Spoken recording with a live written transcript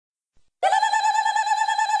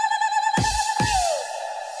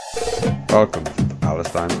Welcome to the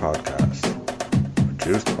Palestine Podcast,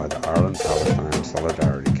 produced by the Ireland-Palestine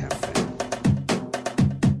Solidarity Campaign.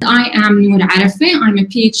 I am Nur Arafeh. I'm a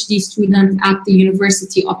PhD student at the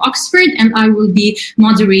University of Oxford, and I will be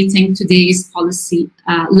moderating today's policy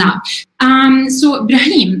lab. So,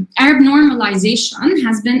 Ibrahim, Arab normalization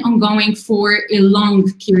has been ongoing for a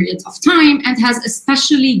long period of time and has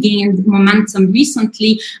especially gained momentum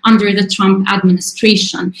recently under the Trump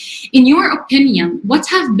administration. In your opinion, what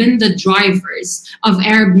have been the drivers of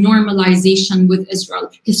Arab normalization with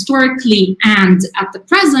Israel historically and at the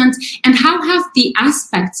present, and how have the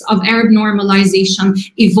aspects of Arab normalization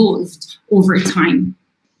evolved over time?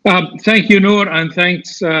 Thank you, Nur, and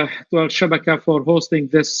thanks to Al-Shabaka for hosting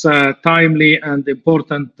this timely and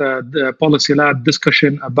important policy lab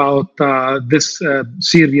discussion about this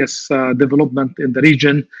serious development in the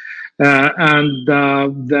region and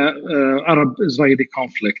the Arab-Israeli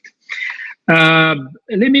conflict.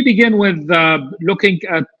 Let me begin with looking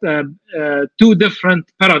at two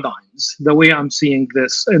different paradigms, the way I'm seeing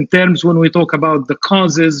this, in terms when we talk about the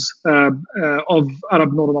causes of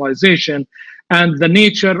Arab normalization and the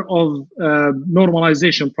nature of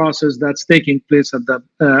normalization process that's taking place at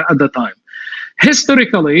the time.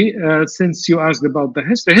 Historically, since you asked about the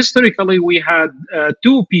history, historically we had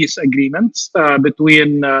two peace agreements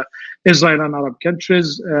between Israel and Arab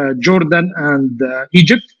countries, Jordan and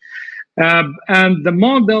Egypt. And the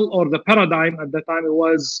model or the paradigm at the time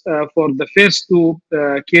was for the first two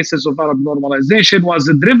cases of Arab normalization was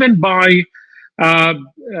driven by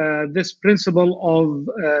this principle of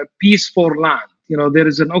peace for land. You know, there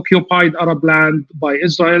is an occupied Arab land by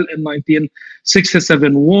Israel in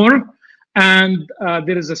 1967 war, and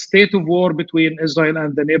there is a state of war between Israel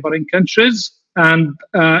and the neighboring countries. And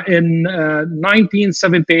in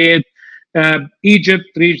 1978, Egypt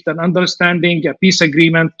reached an understanding, a peace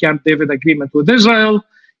agreement, Camp David agreement with Israel,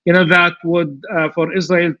 you know, that would for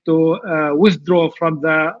Israel to withdraw from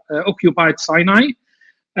the occupied Sinai.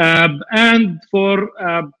 And for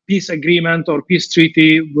peace agreement or peace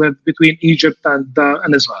treaty between Egypt and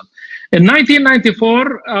Israel. In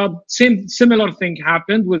 1994, similar thing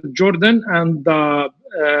happened with Jordan and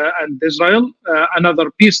Israel, another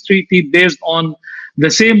peace treaty based on the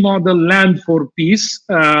same model, land for peace,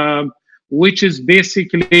 which is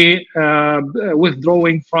basically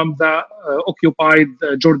withdrawing from the occupied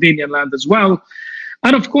Jordanian land as well.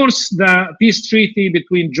 And of course, the peace treaty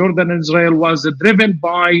between Jordan and Israel was driven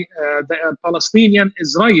by the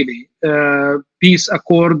Palestinian-Israeli peace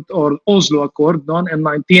accord or Oslo Accord done in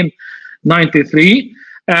 1993,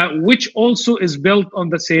 which also is built on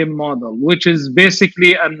the same model, which is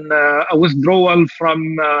basically a withdrawal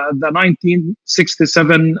from the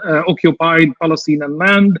 1967 occupied Palestinian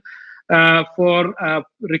land for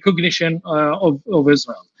recognition of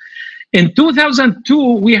Israel. In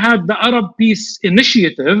 2002, we had the Arab Peace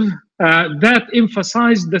Initiative that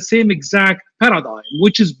emphasized the same exact paradigm,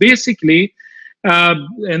 which is basically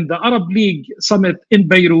in the Arab League summit in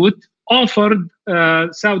Beirut,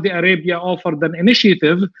 Saudi Arabia offered an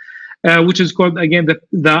initiative, which is called, again,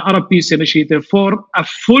 the Arab Peace Initiative, for a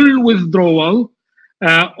full withdrawal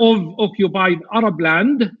of occupied Arab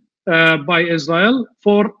land by Israel,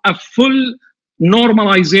 for a full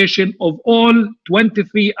normalization of all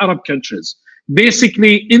 23 Arab countries,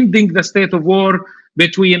 basically ending the state of war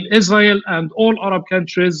between Israel and all Arab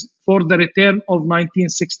countries for the return of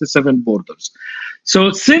 1967 borders. So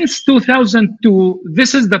since 2002,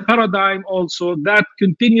 this is the paradigm also that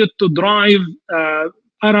continued to drive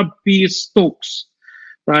Arab peace talks,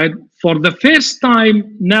 right? For the first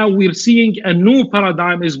time, now we're seeing a new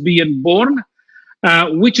paradigm is being born,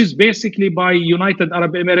 which is basically by United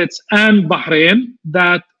Arab Emirates and Bahrain,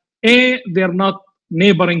 that A, they're not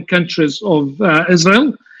neighboring countries of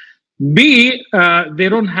Israel, B, they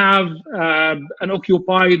don't have an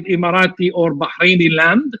occupied Emirati or Bahraini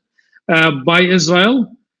land by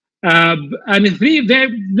Israel, and three,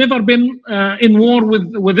 they've never been in war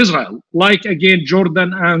with Israel, like, again,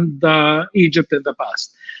 Jordan and Egypt in the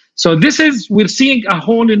past. So we're seeing a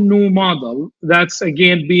whole new model that's,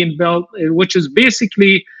 again, being built, which is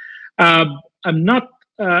basically, I'm not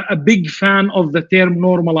a big fan of the term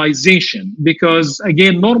normalization, because,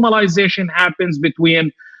 again, normalization happens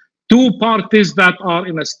between two parties that are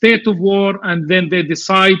in a state of war, and then they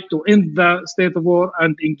decide to end the state of war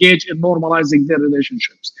and engage in normalizing their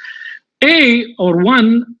relationships. UAE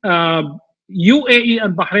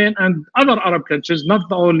and Bahrain and other Arab countries, not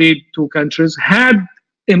the only two countries, had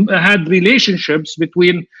relationships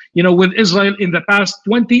between, with Israel in the past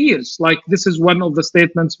 20 years. Like, this is one of the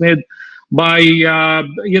statements made by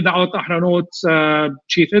Yedaot Ahranot's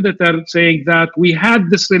chief editor, saying that we had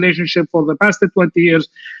this relationship for the past 20 years,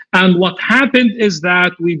 And what happened is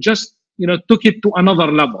that we just took it to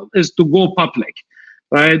another level, is to go public,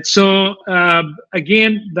 right? So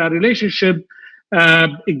again, the relationship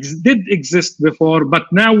did exist before,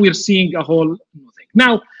 but now we're seeing a whole new thing.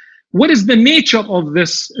 Now, what is the nature of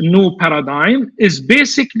this new paradigm? Is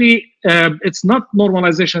basically, it's not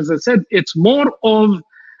normalization, as I said, it's more of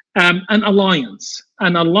an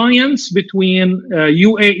alliance between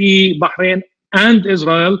UAE, Bahrain, and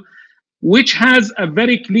Israel, which has a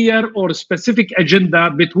very clear or specific agenda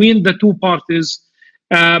between the two parties.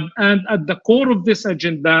 And at the core of this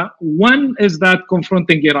agenda, one is that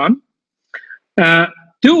confronting Iran.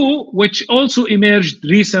 Two, which also emerged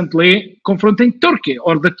recently, confronting Turkey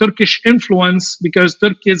or the Turkish influence, because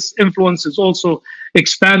Turkey's influence is also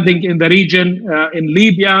expanding in the region. In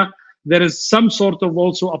Libya, there is some sort of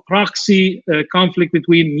also a proxy conflict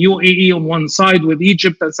between UAE on one side with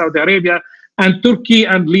Egypt and Saudi Arabia, and Turkey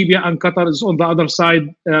and Libya and Qatar is on the other side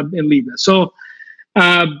in Libya. So,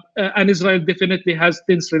 and Israel definitely has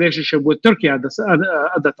tense relationship with Turkey at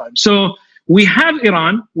the time. So we have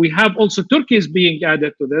Iran, we have also Turkey is being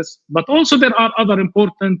added to this, but also there are other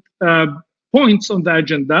important points on the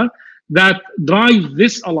agenda that drive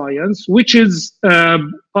this alliance, which is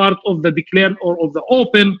part of the declared or of the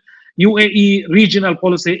open UAE regional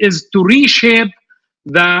policy, is to reshape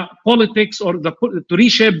the politics or to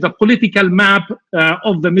reshape the political map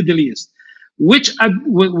of the Middle East, which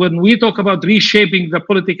when we talk about reshaping the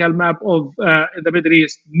political map of the Middle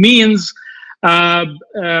East means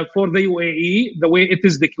for the UAE, the way it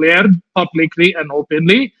is declared publicly and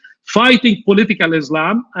openly, fighting political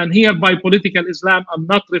Islam. And here by political Islam, I'm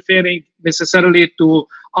not referring necessarily to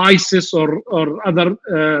ISIS or other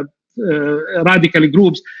radical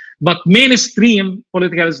groups, but mainstream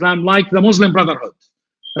political Islam like the Muslim Brotherhood.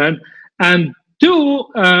 And two,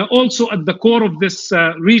 also at the core of this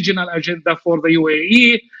regional agenda for the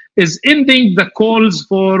UAE is ending the calls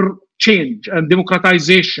for change and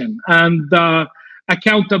democratization and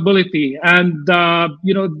accountability, and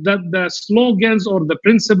the slogans or the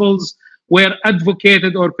principles were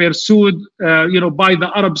advocated or pursued by the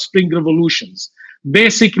Arab Spring revolutions.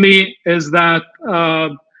 Basically is that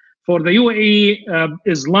for the UAE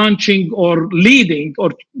is launching or leading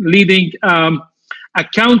a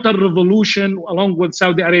counter-revolution along with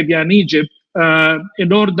Saudi Arabia and Egypt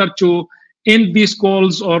in order to end these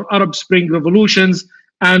calls or Arab Spring revolutions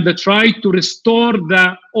and try to restore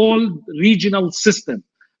the old regional system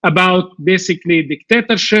about basically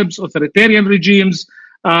dictatorships, authoritarian regimes,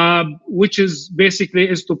 which is basically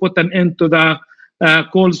is to put an end to the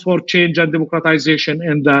calls for change and democratization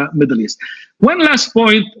in the Middle East. One last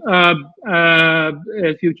point,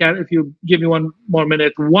 if you give me one more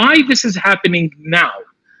minute, why this is happening now,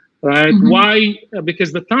 right? Mm-hmm. Why?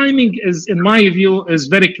 Because the timing is, in my view, is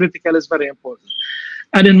very critical, is very important.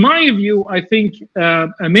 And in my view, I think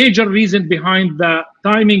a major reason behind the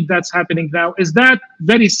timing that's happening now is that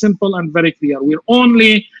very simple and very clear. We're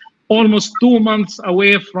only almost 2 months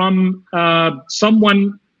away from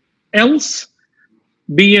someone else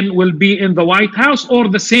will be in the White House, or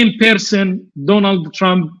the same person, Donald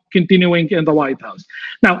Trump, continuing in the White House.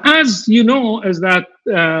 Now, as you know, is that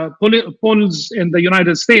polls in the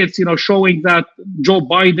United States, showing that Joe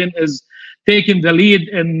Biden is taking the lead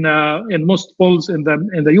in most polls in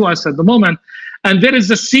the U.S. at the moment, and there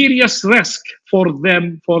is a serious risk for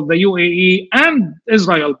them, for the UAE and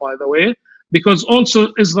Israel, by the way, because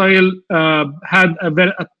also Israel had a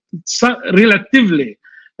relatively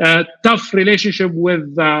tough relationship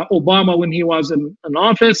with Obama when he was in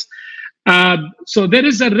office. So there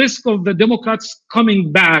is a risk of the Democrats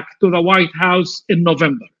coming back to the White House in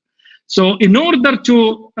November. So in order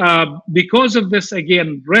to, because of this,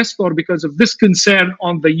 again, risk, or because of this concern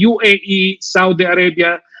on the UAE, Saudi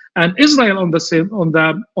Arabia, and Israel on that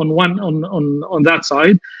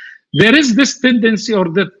side, there is this tendency or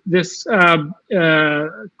this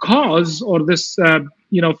cause or this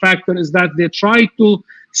factor is that they try to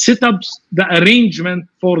set up the arrangement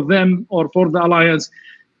for them or for the alliance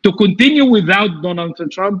to continue without Donald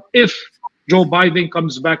Trump if Joe Biden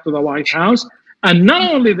comes back to the White House. And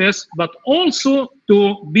not only this, but also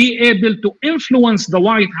to be able to influence the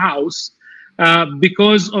White House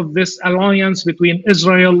because of this alliance between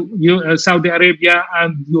Israel, Saudi Arabia,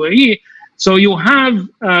 and UAE. So you have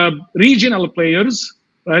regional players,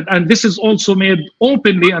 right? And this is also made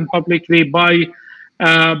openly and publicly by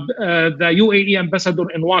the UAE ambassador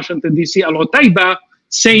in Washington, D.C., Al-Otaiba,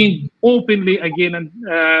 saying openly again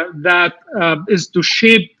that is to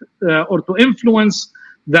shape or to influence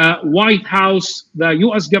the White House, the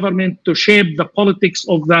U.S. government, to shape the politics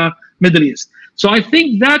of the Middle East. So I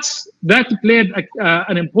think that played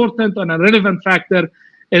an important and a relevant factor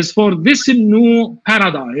is for this new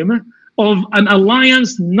paradigm of an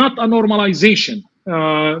alliance, not a normalization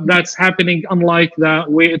that's happening, unlike the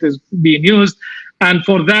way it is being used. And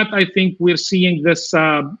for that, I think we're seeing this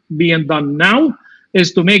being done now,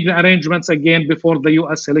 is to make the arrangements again before the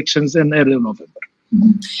US elections in early November.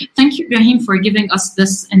 Thank you, Ibrahim, for giving us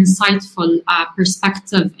this insightful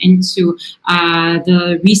perspective into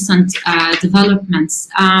the recent developments.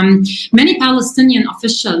 Many Palestinian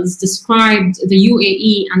officials described the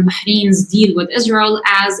UAE and Bahrain's deal with Israel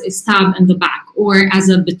as a stab in the back, or as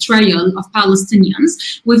a betrayal of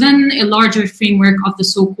Palestinians within a larger framework of the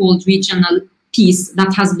so-called regional peace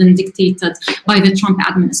that has been dictated by the Trump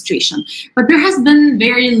administration. But there has been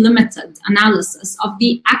very limited analysis of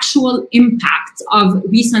the actual impact of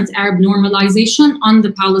recent Arab normalization on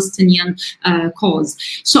the Palestinian cause.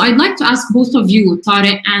 So I'd like to ask both of you,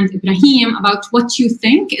 Tareq and Ibrahim, about what you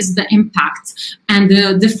think is the impact and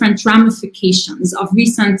the different ramifications of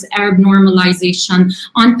recent Arab normalization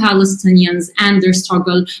on Palestinians and their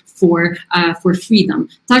struggle for freedom.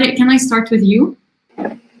 Tareq, can I start with you?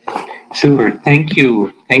 Sure. Thank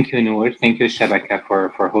you. Thank you, Nur. Thank you, Shabaka,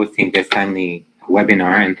 for hosting this timely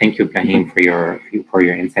webinar. And thank you, Ibrahim, for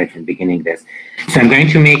your insights in beginning this. So I'm going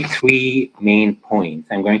to make three main points.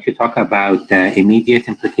 I'm going to talk about the immediate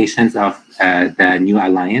implications of the new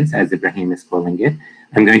alliance, as Ibrahim is calling it.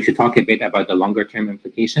 I'm going to talk a bit about the longer term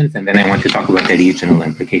implications, and then I want to talk about the regional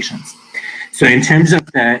implications. So in terms of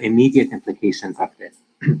the immediate implications of this,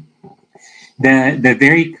 the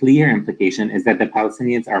very clear implication is that the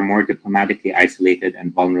Palestinians are more diplomatically isolated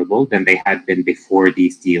and vulnerable than they had been before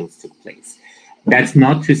these deals took place. That's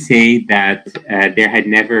not to say that there had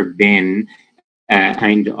never been a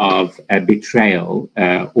kind of a betrayal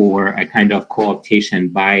or a kind of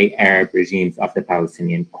co-optation by Arab regimes of the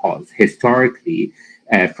Palestinian cause. Historically,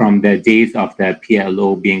 from the days of the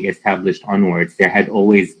PLO being established onwards, there had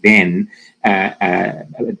always been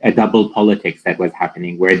a double politics that was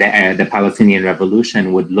happening, where the Palestinian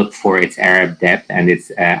revolution would look for its Arab depth and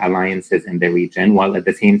its alliances in the region, while at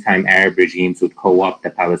the same time Arab regimes would co-opt the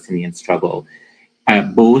Palestinian struggle,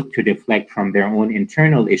 both to deflect from their own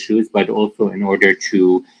internal issues, but also in order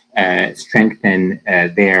to strengthen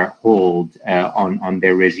their hold on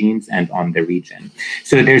their regimes and on the region.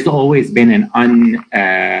 So there's always been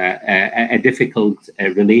a difficult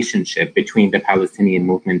relationship between the Palestinian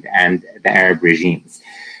movement and the Arab regimes.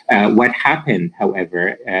 What happened,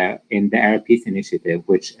 however, in the Arab Peace Initiative,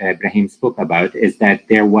 which Ibrahim spoke about, is that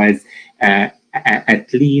there was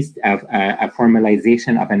at least a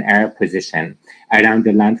formalization of an Arab position around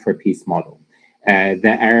the land for peace model.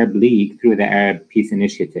 The Arab League, through the Arab Peace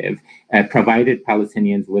Initiative, provided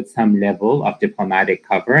Palestinians with some level of diplomatic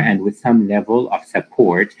cover and with some level of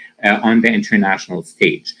support on the international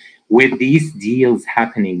stage. With these deals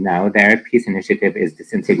happening now, the Arab Peace Initiative is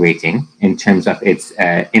disintegrating in terms of its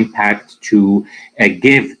impact to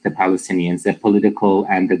give the Palestinians the political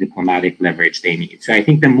and the diplomatic leverage they need. So I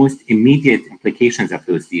think the most immediate implications of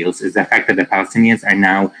those deals is the fact that the Palestinians are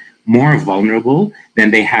now more vulnerable than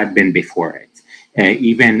they had been before it.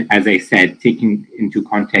 Even, as I said, taking into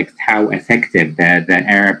context how effective the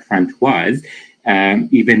Arab Front was,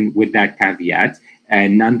 even with that caveat,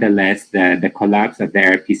 nonetheless, the collapse of the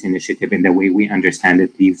Arab Peace Initiative in the way we understand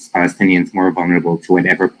it leaves Palestinians more vulnerable to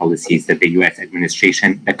whatever policies that the US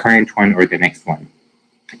administration, the current one or the next one,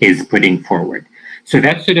 is putting forward. So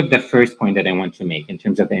that's sort of the first point that I want to make in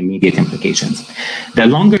terms of the immediate implications. The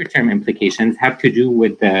longer term implications have to do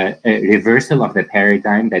with the reversal of the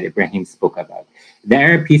paradigm that Ibrahim spoke about. The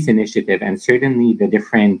Arab Peace Initiative and certainly the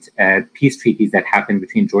different peace treaties that happened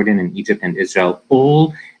between Jordan and Egypt and Israel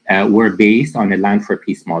all were based on a land for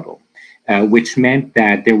peace model, which meant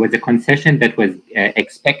that there was a concession that was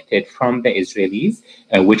expected from the Israelis,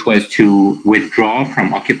 which was to withdraw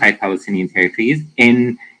from occupied Palestinian territories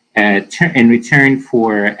in return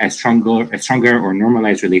for a stronger or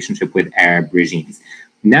normalized relationship with Arab regimes.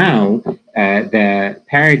 Now, the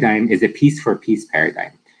paradigm is a peace for peace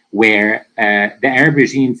paradigm, where the Arab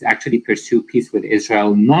regimes actually pursue peace with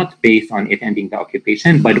Israel, not based on it ending the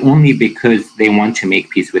occupation, but only because they want to make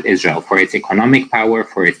peace with Israel for its economic power,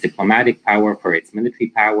 for its diplomatic power, for its military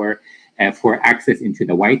power, for access into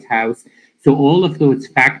the White House. So all of those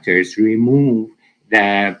factors remove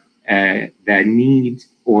the need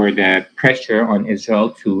or the pressure on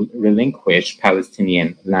Israel to relinquish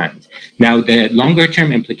Palestinian land. Now, the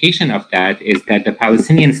longer-term implication of that is that the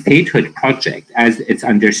Palestinian statehood project, as it's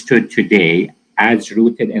understood today, as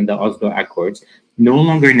rooted in the Oslo Accords, no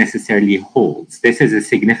longer necessarily holds. This is a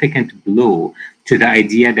significant blow to the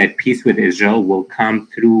idea that peace with Israel will come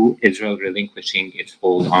through Israel relinquishing its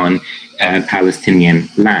hold on Palestinian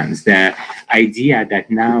lands. The idea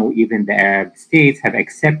that now even the Arab states have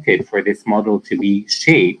accepted for this model to be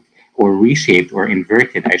shaped or reshaped or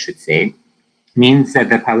inverted, I should say, means that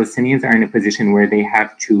the Palestinians are in a position where they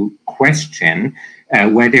have to question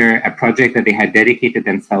whether a project that they had dedicated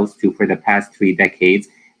themselves to for the past 3 decades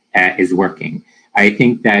is working. I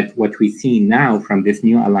think that what we see now from this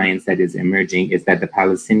new alliance that is emerging is that the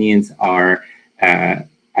Palestinians are,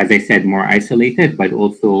 as I said, more isolated, but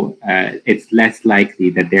also it's less likely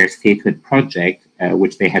that their statehood project,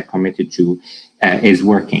 which they had committed to, is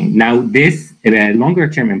working. Now, this longer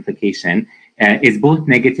term implication is both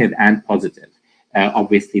negative and positive.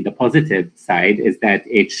 Obviously, the positive side is that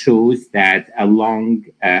it shows that a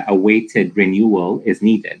long-awaited renewal is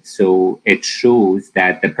needed. So it shows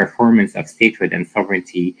that the performance of statehood and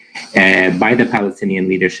sovereignty by the Palestinian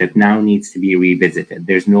leadership now needs to be revisited.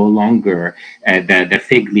 There's no longer the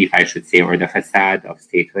fig leaf, I should say, or the facade of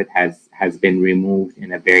statehood has been removed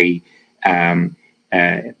in a very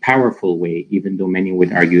powerful way, even though many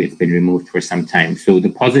would argue it's been removed for some time. So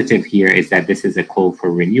the positive here is that this is a call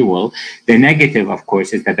for renewal. The negative, of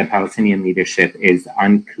course, is that the Palestinian leadership is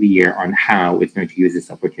unclear on how it's going to use this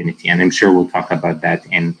opportunity. And I'm sure we'll talk about that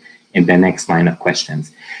in the next line of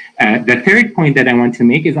questions. The third point that I want to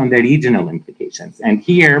make is on the regional implications. And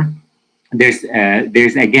here,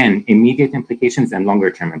 there's again, immediate implications and longer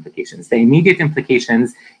term implications. The immediate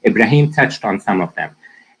implications, Ibrahim touched on some of them.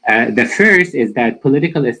 The first is that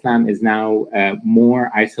political Islam is now more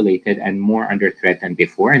isolated and more under threat than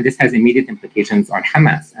before, and this has immediate implications on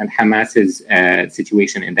Hamas and Hamas's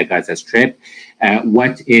situation in the Gaza Strip.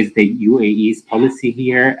 What is the UAE's policy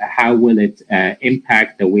here? How will it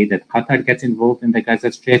impact the way that Qatar gets involved in the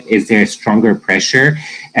Gaza Strip? Is there stronger pressure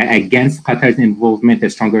against Qatar's involvement, a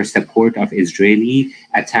stronger support of Israeli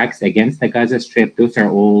attacks against the Gaza Strip? Those are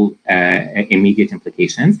all immediate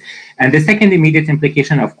implications. And the second immediate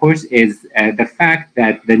implication, of course, is the fact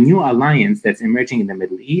that the new alliance that's emerging in the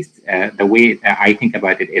Middle East, the way I think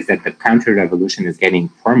about it is that the counter-revolution is getting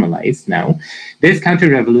formalized now. This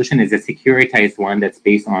counter-revolution is a securitized one that's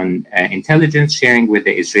based on intelligence sharing with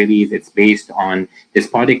the Israelis. It's based on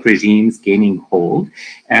despotic regimes gaining hold.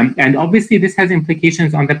 And obviously, this has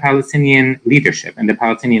implications on the Palestinian leadership and the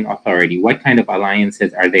Palestinian Authority. What kind of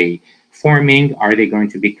alliances are they forming? Are they going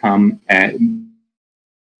to become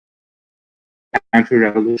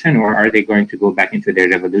counter-revolution, or are they going to go back into their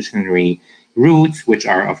revolutionary roots, which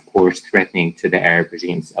are, of course, threatening to the Arab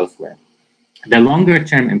regimes elsewhere? The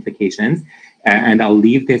longer-term implications, and I'll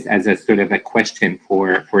leave this as a sort of a question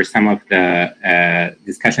for some of the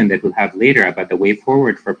discussion that we'll have later about the way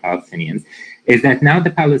forward for Palestinians, is that now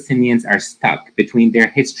the Palestinians are stuck between their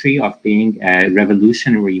history of being a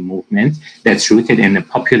revolutionary movement that's rooted in a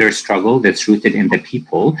popular struggle, that's rooted in the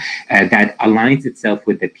people, that aligns itself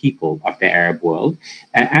with the people of the Arab world,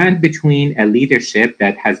 and between a leadership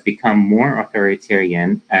that has become more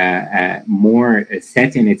authoritarian, more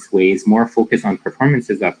set in its ways, more focused on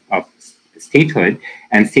performances of statehood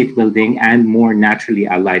and state building, and more naturally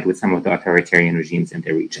allied with some of the authoritarian regimes in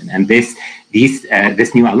the region. And this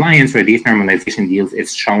new alliance or these normalization deals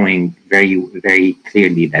is showing very, very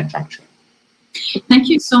clearly that juncture. Thank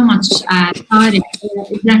you so much, Tareq.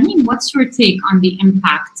 Ibrahim, what's your take on the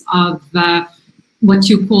impact of what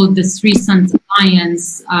you call this recent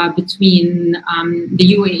alliance between the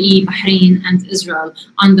UAE, Bahrain, and Israel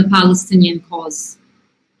on the Palestinian cause?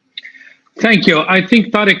 Thank you. I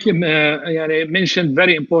think Tareq mentioned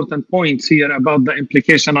very important points here about the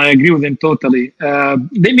implication. I agree with him totally.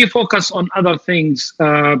 Let me focus on other things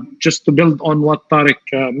just to build on what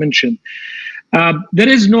Tareq mentioned. There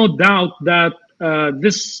is no doubt that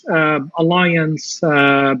this alliance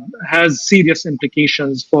has serious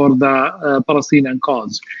implications for the Palestinian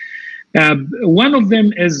cause. One of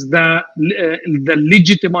them is the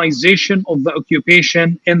legitimization of the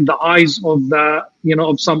occupation in the eyes of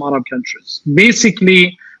of some Arab countries.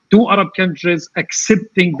 Basically, two Arab countries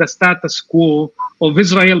accepting the status quo of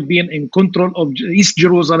Israel being in control of East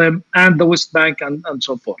Jerusalem and the West Bank and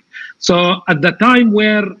so forth. So at the time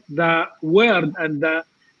where the world and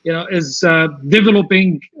is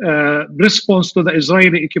developing response to the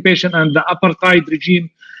Israeli occupation and the apartheid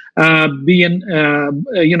regime being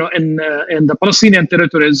in the Palestinian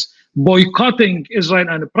territories, boycotting Israel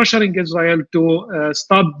and pressuring Israel to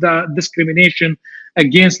stop the discrimination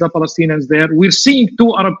against the Palestinians there. We're seeing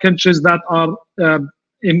two Arab countries that are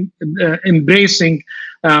embracing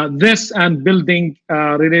this and building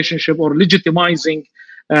a relationship or legitimizing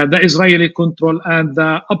the Israeli control and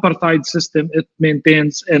the apartheid system it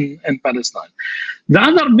maintains in Palestine. The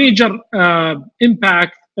other major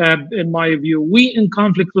impact, in my view, we in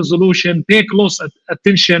conflict resolution pay close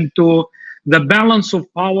attention to the balance of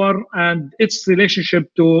power and its relationship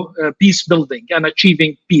to peace building and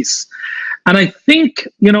achieving peace. And I think,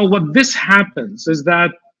 what this happens is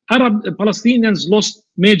that Palestinians lost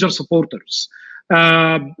major supporters,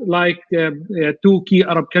 like two key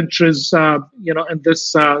Arab countries, in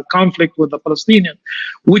this conflict with the Palestinians,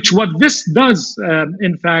 which what this does,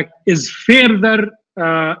 in fact, is further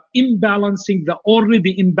imbalancing the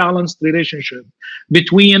already imbalanced relationship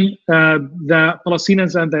between the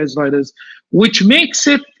Palestinians and the Israelis, which makes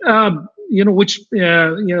it,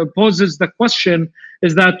 poses the question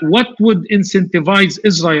is that what would incentivize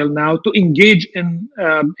Israel now to engage in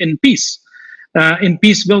peace, in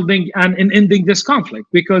peace building and in ending this conflict?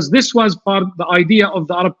 Because this was part of the idea of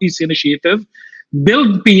the Arab Peace Initiative: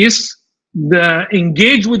 build peace,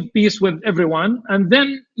 engage with peace with everyone, and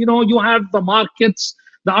then you have the markets,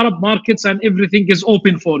 the Arab markets, and everything is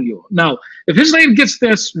open for you. Now, if Israel gets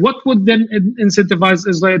this, what would then incentivize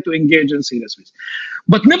Israel to engage in serious peace?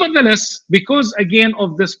 But nevertheless, because again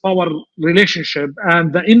of this power relationship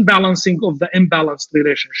and the imbalancing of the imbalanced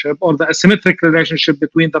relationship or the asymmetric relationship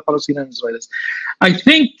between the Palestinians and Israelis, I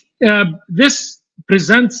think this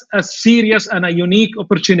presents a serious and a unique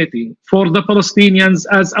opportunity for the Palestinians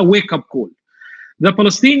as a wake-up call. The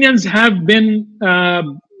Palestinians have been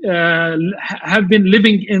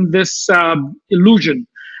living in this illusion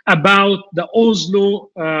about the Oslo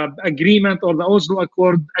agreement or the Oslo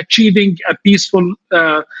Accord achieving a peaceful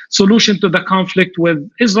solution to the conflict with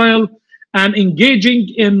Israel, and engaging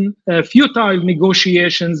in futile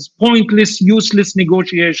negotiations, pointless, useless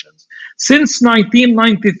negotiations since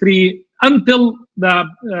 1993 until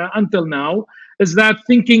now, is that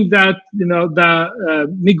thinking that the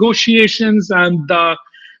negotiations and the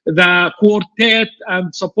quartet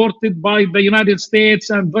and supported by the United States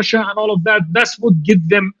and Russia and all of that, that would give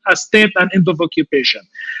them a state and end of occupation.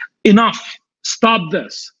 Enough. Stop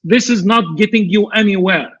this. This is not getting you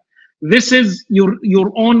anywhere. This is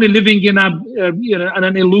you're only living in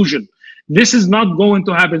an illusion. This is not going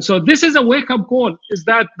to happen. So this is a wake-up call, is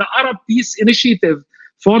that the Arab Peace Initiative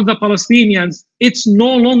for the Palestinians, it's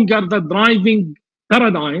no longer the driving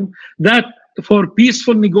paradigm that for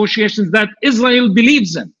peaceful negotiations that Israel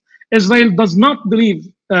believes in. Israel does not believe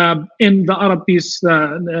in the Arab Peace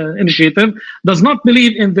Initiative, does not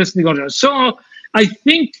believe in this negotiation. So I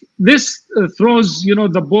think this throws,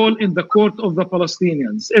 the ball in the court of the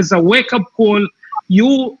Palestinians. As a wake-up call,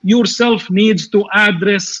 you yourself needs to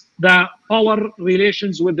address the power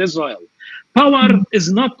relations with Israel. Power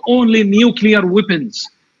is not only nuclear weapons.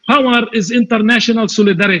 Power is international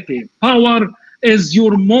solidarity. Power is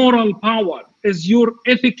your moral power, is your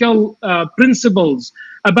ethical principles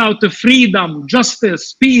about the freedom,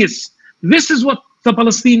 justice, peace. This is what the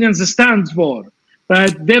Palestinians stand for.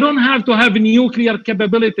 They don't have to have nuclear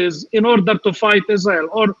capabilities in order to fight Israel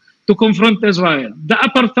or to confront Israel. The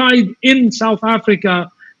apartheid in South Africa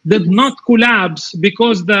did not collapse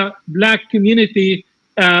because the black community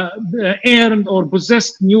earned or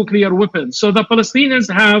possessed nuclear weapons. So the Palestinians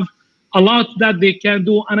have a lot that they can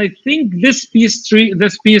do, and I think this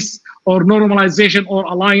peace or normalization or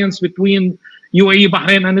alliance between UAE,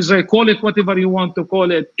 Bahrain, and Israel, call it whatever you want to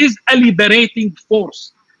call it, is a liberating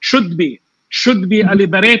force. Should be a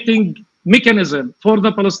liberating mechanism for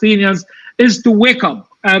the Palestinians, is to wake up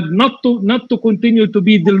and not to continue to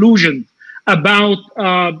be delusioned about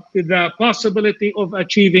the possibility of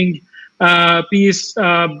achieving peace,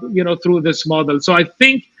 through this model. So I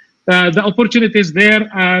think the opportunity is there,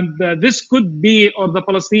 and this could be, or the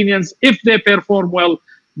Palestinians, if they perform well,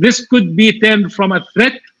 this could be turned from a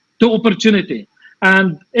threat to opportunity.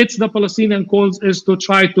 And it's the Palestinian cause is to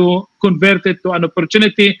try to convert it to an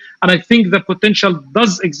opportunity. And I think the potential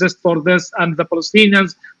does exist for this, and the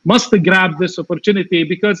Palestinians must grab this opportunity.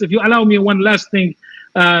 Because if you allow me one last thing,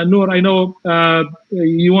 Nur, I know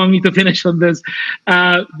you want me to finish on this,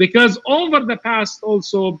 because over the past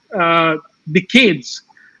also decades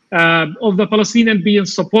of the Palestinian being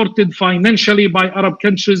supported financially by Arab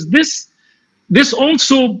countries, this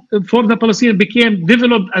also for the Palestinian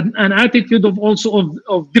developed an attitude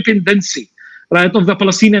of dependency, right, of the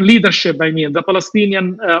Palestinian leadership. I mean, the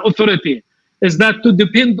Palestinian Authority is that to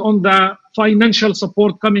depend on the financial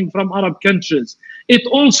support coming from Arab countries. It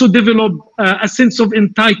also developed a sense of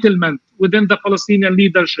entitlement within the Palestinian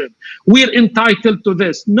leadership. We're entitled to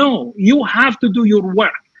this. No, you have to do your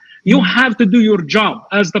work. You have to do your job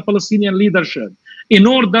as the Palestinian leadership. in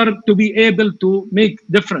order to be able to make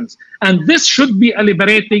difference. And this should be a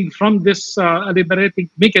liberating from this liberating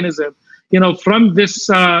mechanism, from this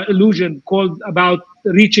illusion called about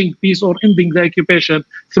reaching peace or ending the occupation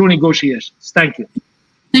through negotiations. Thank you.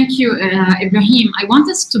 Thank you, Ibrahim. I want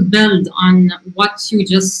us to build on what you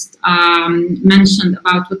just mentioned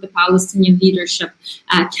about what the Palestinian leadership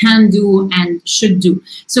can do and should do.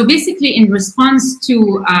 So basically, in response to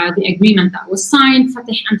the agreement that was signed,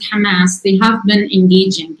 Fatah and Hamas, they have been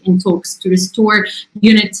engaging in talks to restore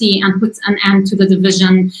unity and put an end to the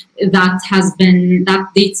division that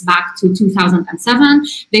dates back to 2007.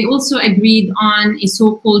 They also agreed on a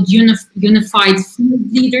so-called unified field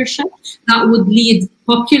leadership that would lead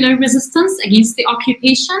popular resistance against the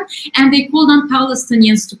occupation, and they called on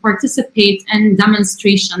Palestinians to participate in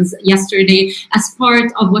demonstrations yesterday as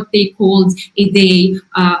part of what they called a day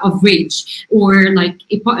of rage, or like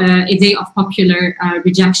a day of popular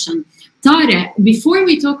rejection. Tareq, before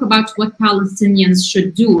we talk about what Palestinians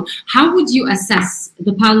should do, how would you assess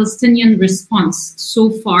the Palestinian response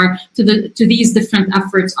so far to these different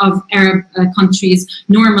efforts of Arab countries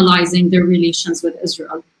normalizing their relations with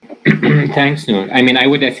Israel? Thanks, Nur. I mean, I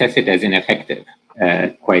would assess it as ineffective,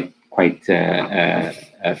 quite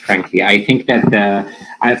frankly. I think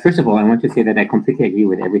that, first of all, I want to say that I completely agree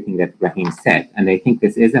with everything that Ibrahim said. And I think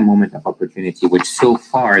this is a moment of opportunity, which so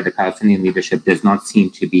far the Palestinian leadership does not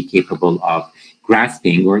seem to be capable of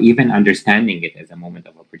grasping or even understanding it as a moment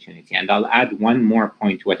of opportunity. And I'll add one more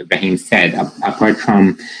point to what Ibrahim said. Apart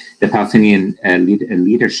from the Palestinian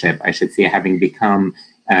leadership, I should say, having become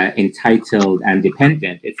entitled and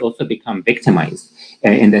dependent, it's also become victimized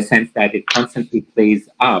in the sense that it constantly plays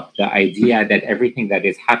up the idea that everything that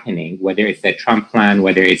is happening, whether it's the Trump plan,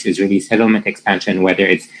 whether it's Israeli settlement expansion, whether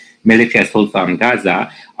it's military assaults on Gaza,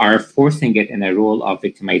 are forcing it in a role of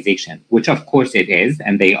victimization, which of course it is,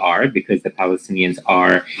 and they are, because the Palestinians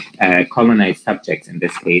are colonized subjects in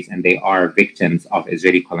this case, and they are victims of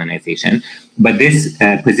Israeli colonization. But this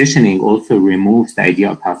positioning also removes the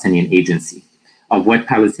idea of Palestinian agency, of what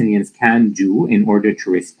Palestinians can do in order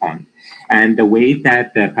to respond. And the way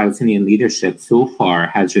that the Palestinian leadership so far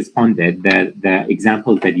has responded, the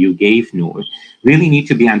examples that you gave, Nur, really need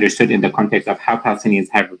to be understood in the context of how Palestinians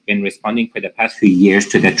have been responding for the past few years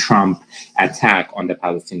to the Trump attack on the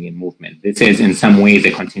Palestinian movement. This is in some ways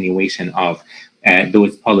a continuation of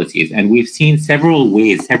those policies. And we've seen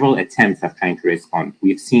several attempts of trying to respond.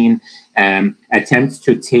 We've seen attempts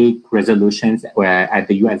to take resolutions at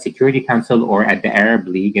the UN Security Council or at the Arab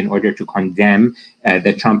League in order to condemn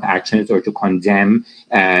the Trump actions or to condemn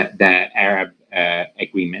the Arab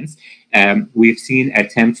agreements. We've seen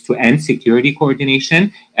attempts to end security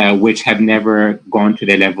coordination, which have never gone to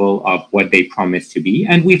the level of what they promised to be.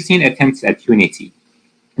 And we've seen attempts at unity,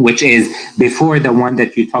 which is before the one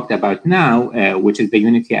that you talked about now, which is the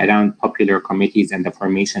unity around popular committees and the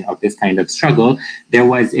formation of this kind of struggle. There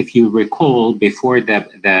was, if you recall, before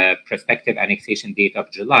the prospective annexation date of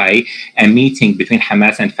July, a meeting between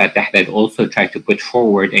Hamas and Fatah that also tried to put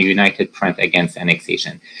forward a united front against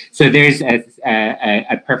annexation. So there's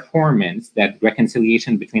a performance that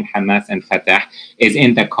reconciliation between Hamas and Fatah is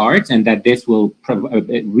in the cards, and that this will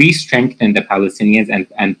re-strengthen the Palestinians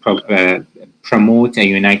and promote a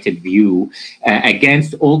united view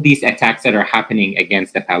against all these attacks that are happening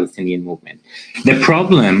against the Palestinian movement. The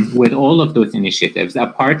problem with all of those initiatives,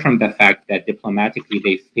 apart from the fact that diplomatically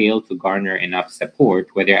they fail to garner enough support,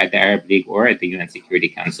 whether at the Arab League or at the UN Security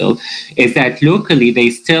Council, is that locally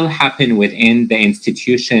they still happen within the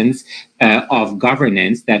institutions of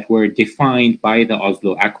governance that were defined by the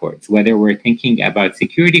Oslo Accords, whether we're thinking about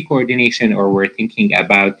security coordination or we're thinking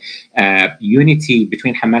about unity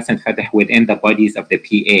between Hamas and Fatah within the bodies of the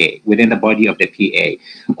PA, within the body of the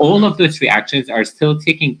PA. All of those reactions are still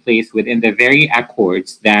taking place within the very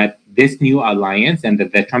accords that this new alliance and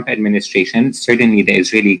the Trump administration, certainly the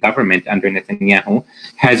Israeli government under Netanyahu,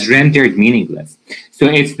 has rendered meaningless. So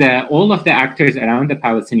it's all of the actors around the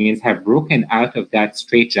Palestinians have broken out of that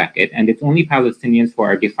straitjacket, and it's only Palestinians who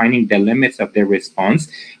are defining the limits of their response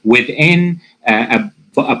within a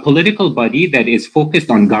political body that is focused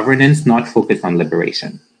on governance, not focused on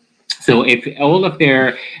liberation. So if all of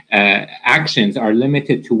their actions are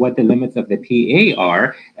limited to what the limits of the PA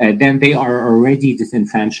are, then they are already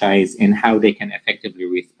disenfranchised in how they can effectively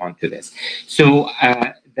respond to this. So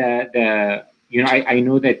I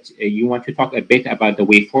know that you want to talk a bit about the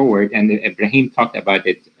way forward, and Ibrahim talked about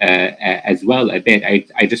it as well a bit.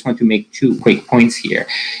 I just want to make two quick points here.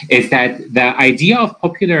 Is that the idea of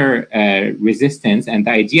popular resistance and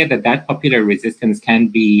the idea that that popular resistance can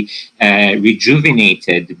be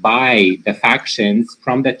rejuvenated by the factions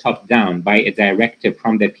from the top down, by a directive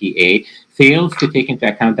from the PA, fails to take into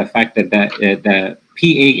account the fact that the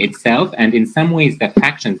PA itself, and in some ways the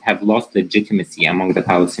factions, have lost legitimacy among the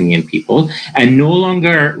Palestinian people and no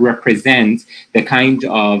longer represent the kind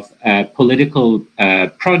of political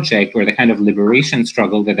project or the kind of liberation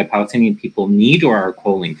struggle that the Palestinian people need or are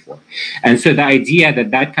calling for. And so the idea that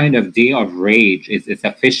that kind of day of rage is a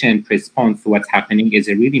sufficient response to what's happening is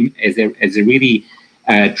a really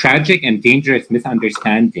tragic and dangerous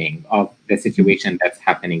misunderstanding of the situation that's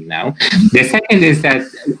happening now. The second is that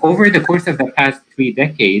over the course of the past 3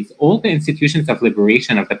 decades, all the institutions of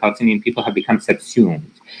liberation of the Palestinian people have become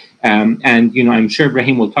subsumed. And I'm sure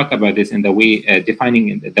Ibrahim will talk about this in the way,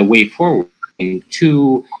 defining the way forward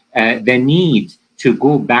to the need to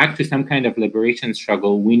go back to some kind of liberation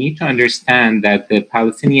struggle. We need to understand that the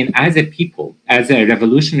Palestinian as a people, as a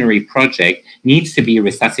revolutionary project, needs to be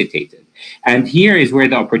resuscitated. And here is where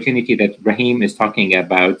the opportunity that Ibrahim is talking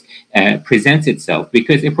about presents itself.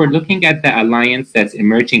 Because if we're looking at the alliance that's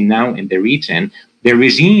emerging now in the region,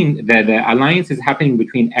 the alliance is happening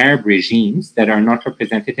between Arab regimes that are not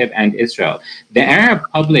representative and Israel. The Arab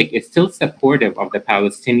public is still supportive of the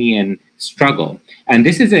Palestinian struggle. And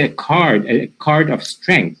this is a card of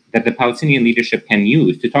strength that the Palestinian leadership can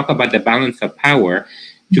use to talk about the balance of power.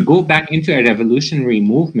 To go back into a revolutionary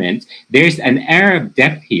movement, there's an Arab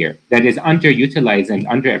depth here that is underutilized and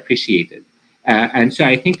underappreciated. And so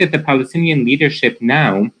I think that the Palestinian leadership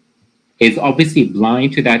now is obviously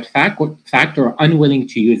blind to that fact or unwilling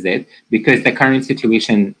to use it because the current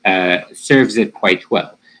situation serves it quite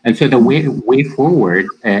well. And so the way forward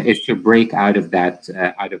is to break out of that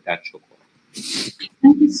chokehold.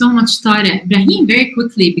 Thank you so much, Tareq. Ibrahim, very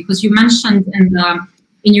quickly, because you mentioned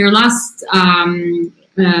in your last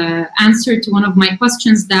answer to one of my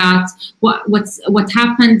questions that what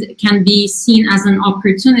happened can be seen as an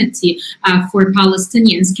opportunity for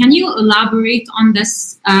Palestinians. Can you elaborate on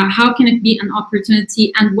this? How can it be an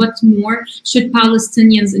opportunity, and what more should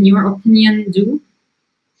Palestinians, in your opinion, do?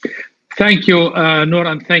 Thank you, Nur,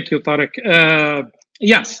 and thank you, Tareq.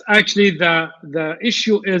 Yes, actually, the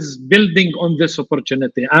issue is building on this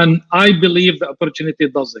opportunity, and I believe the opportunity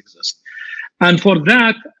does exist. And for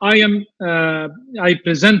that, I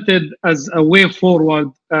presented as a way forward,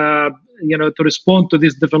 to respond to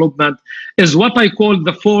this development, is what I call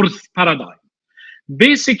the fourth paradigm.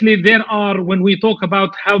 Basically, when we talk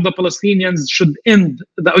about how the Palestinians should end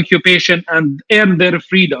the occupation and earn their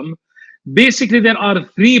freedom, basically there are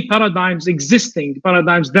 3 existing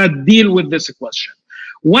paradigms that deal with this question.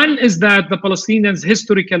 One is that the Palestinians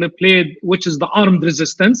historically played, which is the armed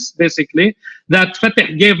resistance, basically, that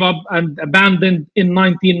Fatah gave up and abandoned in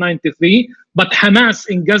 1993. But Hamas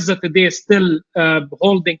in Gaza today is still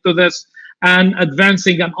holding to this and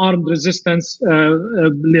advancing an armed resistance,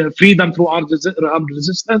 freedom through armed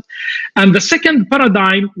resistance. And the second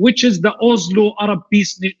paradigm, which is the Oslo Arab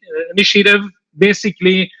Peace Initiative,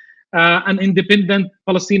 basically an independent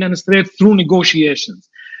Palestinian state through negotiations.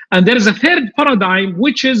 And there is a third paradigm,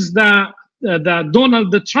 which is the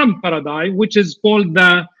Donald Trump paradigm, which is called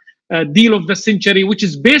the deal of the century, which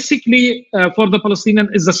is basically for the Palestinian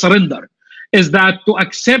is a surrender, is that to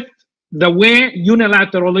accept the way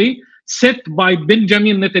unilaterally set by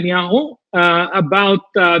Benjamin Netanyahu about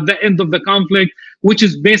the end of the conflict, which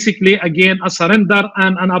is basically, again, a surrender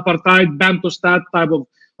and an apartheid Bantustan type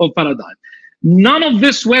of paradigm. None of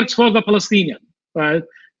this works for the Palestinian, right?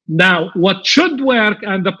 Now, what should work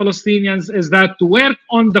and the Palestinians is that to work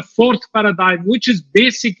on the fourth paradigm, which is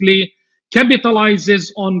basically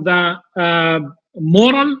capitalizes on the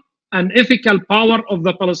moral and ethical power of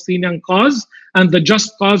the Palestinian cause and the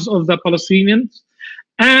just cause of the Palestinians,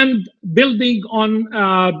 and building on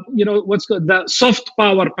what's called the soft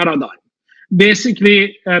power paradigm.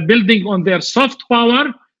 Basically, building on their soft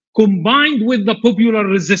power combined with the popular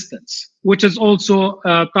resistance, which is also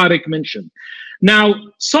Tareq mentioned. Now,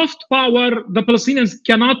 soft power, the Palestinians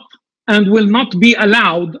cannot and will not be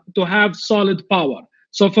allowed to have solid power.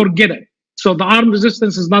 So forget it. So the armed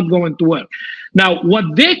resistance is not going to work. Now,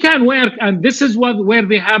 what they can work, and this is where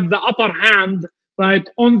they have the upper hand, right,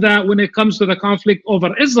 on that when it comes to the conflict over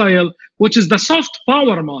Israel, which is the soft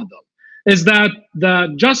power model, is that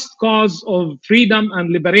the just cause of freedom and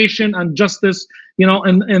liberation and justice,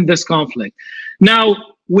 in this conflict. Now,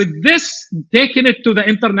 with this, taking it to the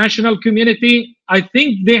international community, I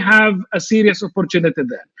think they have a serious opportunity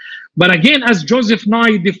there. But again, as Joseph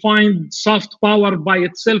Nye defined, soft power by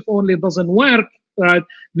itself only doesn't work.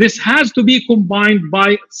 This has to be combined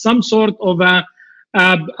by some sort of a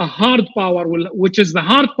hard power, which is the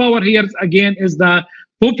hard power here again is the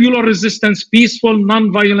popular resistance, peaceful,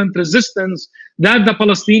 non-violent resistance that the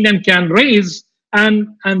Palestinian can raise.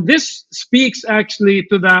 And this speaks actually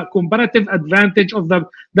to the comparative advantage of that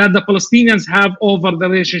the Palestinians have over the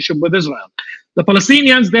relationship with Israel. The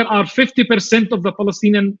Palestinians, there are 50% of the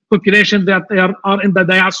Palestinian population that are in the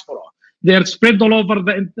diaspora. They're spread all over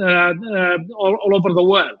the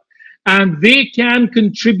world, and they can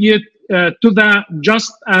contribute to the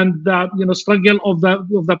just and struggle of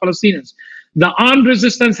the Palestinians. The armed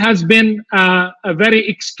resistance has been a very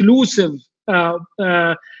exclusive,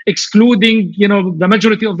 excluding the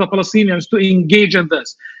majority of the Palestinians to engage in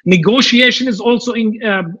this. Negotiation is also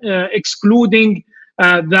excluding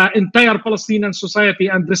the entire Palestinian society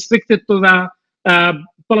and restricted to the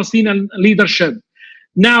Palestinian leadership.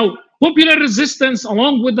 Now, popular resistance,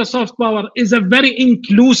 along with the soft power, is a very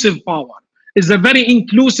inclusive power. Is a very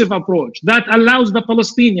inclusive approach that allows the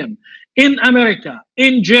Palestinian in America,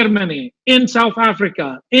 in Germany, in South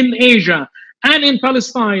Africa, in Asia, and in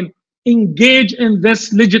Palestine engage in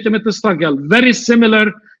this legitimate struggle, very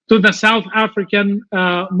similar to the South African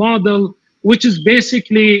model, which is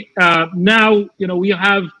basically now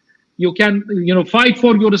you can fight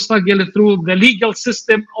for your struggle through the legal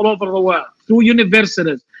system all over the world, through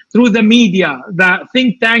universities, through the media, the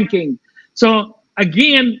think tanking. So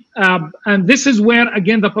again, and this is where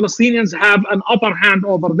again the Palestinians have an upper hand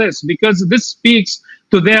over this, because this speaks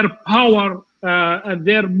to their power and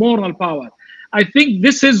their moral power. I think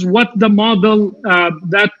this is what the model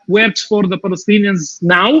that works for the Palestinians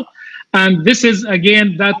now. And this is,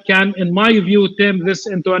 again, that can, in my view, turn this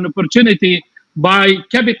into an opportunity by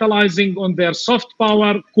capitalizing on their soft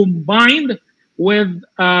power combined with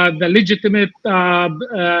the legitimate,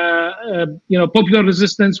 popular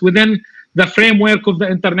resistance within the framework of the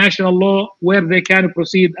international law, where they can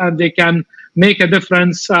proceed and they can make a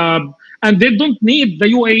difference. And they don't need the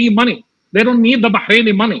UAE money. They don't need the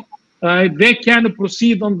Bahraini money. They can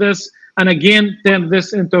proceed on this and again turn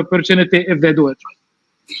this into opportunity if they do it right.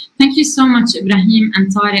 Thank you so much, Ibrahim and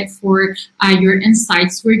Tareq, for your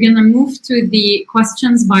insights. We're going to move to the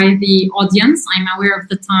questions by the audience. I'm aware of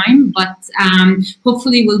the time, but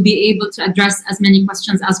hopefully we'll be able to address as many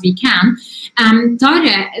questions as we can.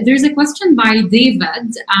 Tareq, there's a question by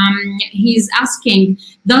David. He's asking,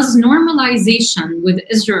 does normalization with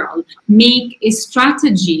Israel make a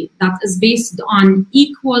strategy that is based on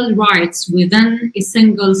equal rights within a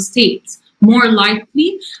single state more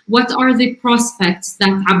likely? What are the prospects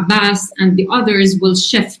that Abbas and the others will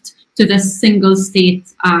shift to the single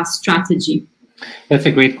state strategy? That's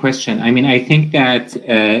a great question. I mean, I think that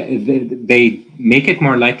they make it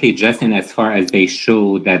more likely just in as far as they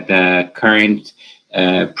show that the current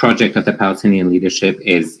project of the Palestinian leadership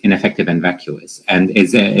is ineffective and vacuous, and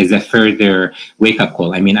is a further wake-up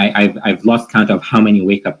call. I mean, I've lost count of how many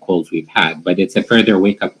wake-up calls we've had, but it's a further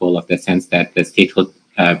wake-up call of the sense that the statehood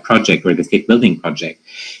project or the state building project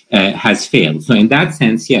has failed. So in that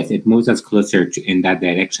sense, yes, it moves us closer to in that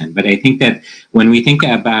direction. But I think that when we think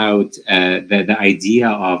about the idea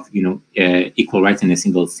of equal rights in a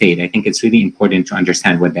single state, I think it's really important to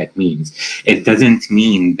understand what that means. It doesn't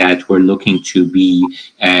mean that we're looking to be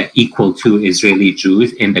equal to Israeli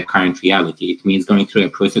Jews in the current reality. It means going through a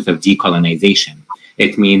process of decolonization.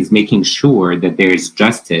 It means making sure that there's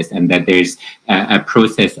justice and that there's a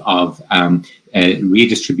process of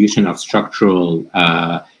redistribution of structural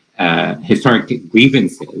historic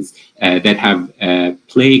grievances that have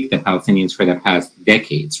plagued the Palestinians for the past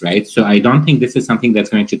decades, right? So I don't think this is something that's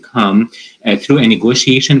going to come through a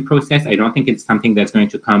negotiation process. I don't think it's something that's going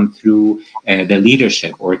to come through the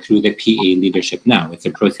leadership or through the PA leadership now. It's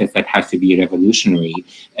a process that has to be revolutionary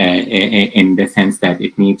in the sense that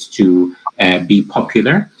it needs to be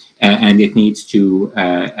popular and it needs to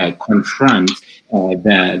confront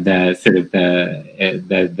the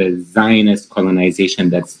Zionist colonization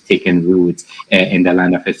that's taken root in the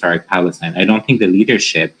land of historic Palestine. I don't think the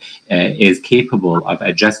leadership is capable of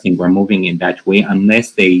adjusting or moving in that way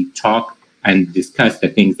unless they talk and discuss the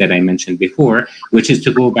things that I mentioned before, which is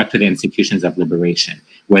to go back to the institutions of liberation,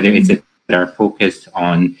 whether it's that are focused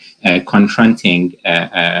on confronting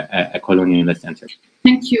a colonialist entity.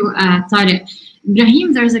 Thank you, Tareq.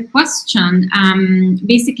 Ibrahim, there's a question.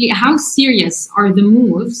 Basically, how serious are the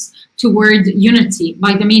moves toward unity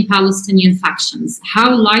by the main Palestinian factions?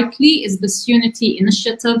 How likely is this unity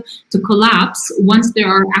initiative to collapse once there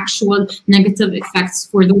are actual negative effects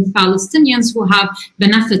for those Palestinians who have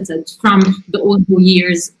benefited from the old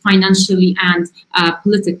years financially and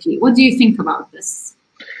politically? What do you think about this?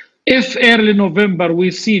 If early November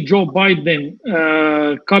we see Joe Biden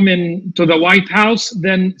coming to the White House,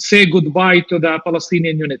 then say goodbye to the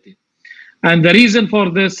Palestinian unity. And the reason for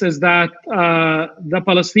this is that the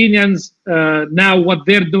Palestinians, now what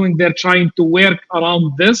they're doing, they're trying to work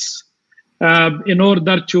around this in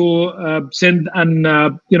order to send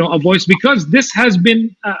a voice, because this has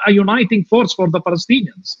been a uniting force for the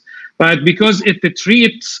Palestinians. But because it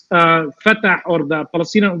treats Fatah or the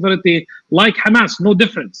Palestinian Authority like Hamas, no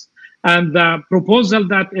difference. And the proposal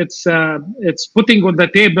that it's putting on the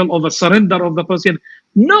table of a surrender of the Palestinians,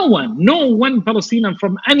 no one Palestinian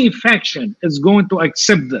from any faction is going to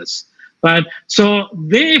accept this. Right? So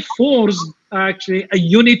they forced actually a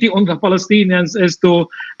unity on the Palestinians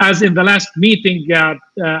as in the last meeting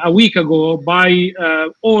a week ago by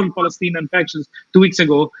all Palestinian factions 2 weeks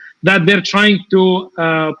ago, that they're trying to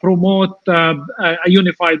promote a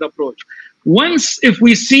unified approach. If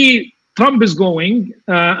we see Trump is going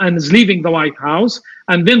and is leaving the White House,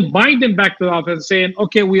 and then Biden back to the office saying,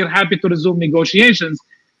 okay, we are happy to resume negotiations,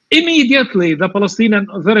 immediately the Palestinian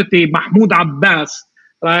Authority, Mahmoud Abbas,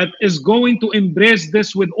 right, is going to embrace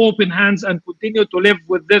this with open hands and continue to live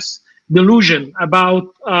with this delusion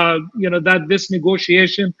about that this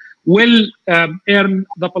negotiation will earn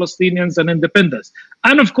the Palestinians an independence.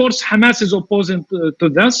 And of course, Hamas is opposing to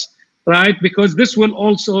this, right, because this will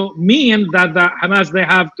also mean that the Hamas, they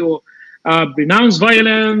have to renounce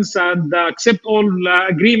violence and accept all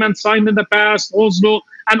agreements signed in the past, Oslo,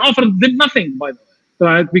 and offer them nothing, by the way,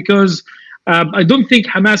 right? Because I don't think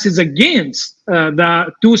Hamas is against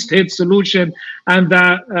the two-state solution and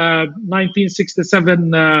the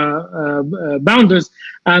 1967 boundaries.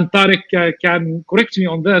 And Tareq can correct me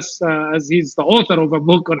on this, as he's the author of a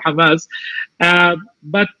book on Hamas.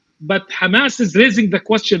 But Hamas is raising the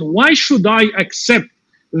question, why should I accept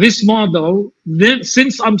this model then,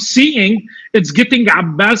 since I'm seeing it's getting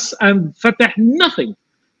Abbas and Fatah nothing?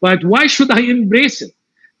 Right? Why should I embrace it?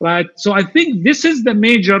 Right? So I think this is the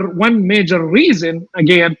one major reason,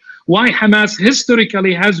 again, why Hamas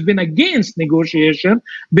historically has been against negotiation,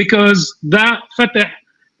 because the Fatah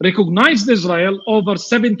recognized Israel over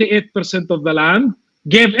 78% of the land,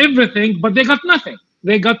 gave everything, but they got nothing.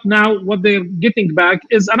 They got now what they're getting back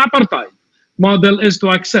is an apartheid model is to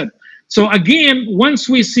accept. So again, once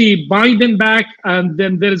we see Biden back, and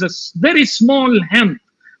then there is a very small hint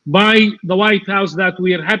by the White House that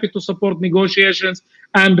we are happy to support negotiations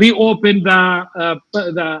and reopen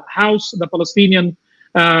the house, the Palestinian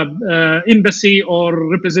embassy or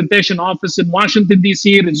representation office in Washington,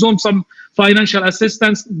 D.C., resume some financial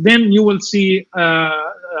assistance, then you will see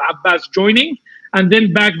Abbas joining, and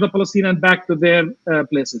then back the Palestinians back to their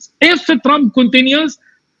places. If Trump continues,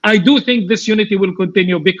 I do think this unity will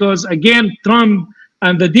continue, because again, Trump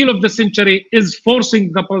and the deal of the century is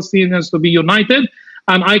forcing the Palestinians to be united.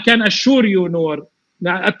 And I can assure you, Nur,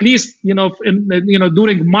 at least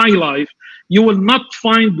during my life, you will not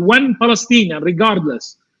find one Palestinian,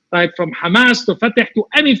 regardless, right, from Hamas to Fatah to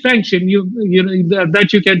any faction that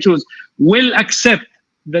you can choose, will accept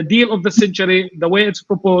the deal of the century the way it's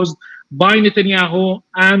proposed by Netanyahu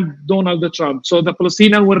and Donald Trump. So the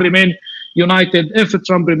Palestinians will remain united if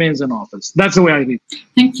Trump remains in office. That's the way I read it.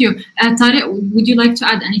 Thank you. Tareq, would you like to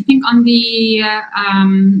add anything on the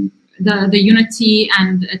unity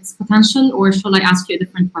and its potential, or shall I ask you a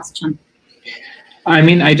different question? I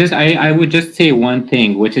mean, I would just say one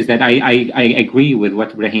thing, which is that I agree with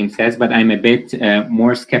what Ibrahim says, but I'm a bit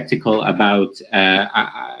more skeptical about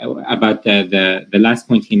the last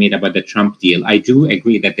point he made about the Trump deal. I do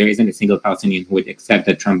agree that there isn't a single Palestinian who would accept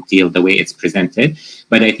the Trump deal the way it's presented,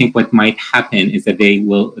 but I think what might happen is that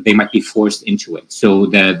they might be forced into it. So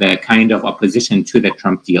the kind of opposition to the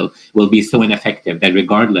Trump deal will be so ineffective that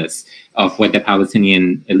regardless of what the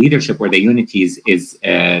Palestinian leadership or the unities is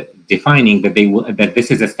defining, that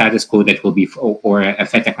this is a status quo that will be, or a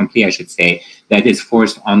fait accompli, I should say, that is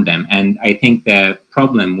forced on them. And I think the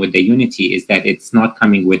problem with the unity is that it's not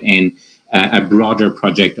coming within a broader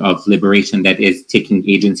project of liberation that is taking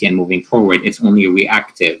agency and moving forward. It's only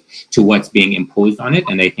reactive to what's being imposed on it,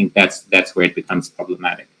 and I think that's where it becomes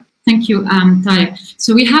problematic. Thank you, Tareq.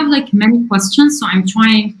 So we have many questions, so I'm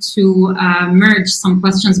trying to merge some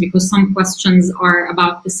questions because some questions are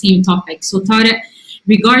about the same topic. So Tareq,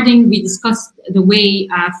 regarding, we discussed the way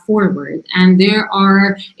forward, and there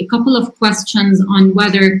are a couple of questions on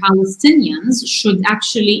whether Palestinians should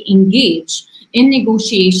actually engage in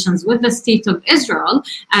negotiations with the state of Israel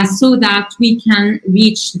so that we can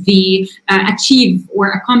reach the achieve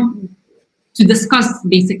or to discuss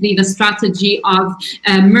basically the strategy of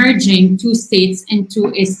merging two states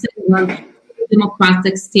into a single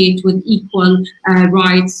democratic state with equal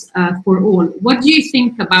rights for all. What do you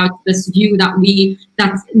think about this view that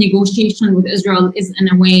negotiation with Israel is in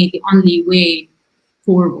a way the only way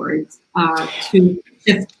forward to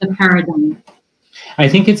shift the paradigm? I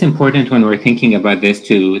think it's important when we're thinking about this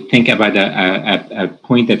to think about a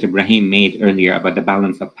point that Ibrahim made earlier about the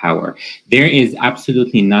balance of power. There is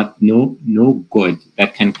absolutely no good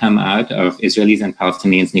that can come out of Israelis and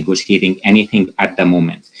Palestinians negotiating anything at the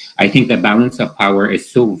moment. I think the balance of power is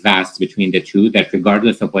so vast between the two that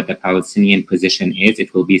regardless of what the Palestinian position is,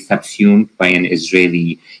 it will be subsumed by an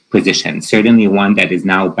Israeli position, certainly one that is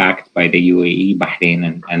now backed by the UAE,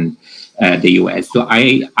 Bahrain, and the US. So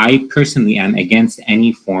I personally am against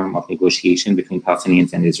any form of negotiation between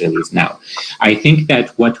Palestinians and Israelis now. I think that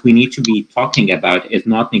what we need to be talking about is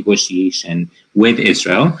not negotiation with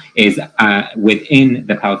Israel, is within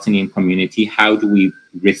the Palestinian community, how do we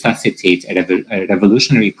resuscitate a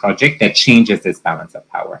revolutionary project that changes this balance of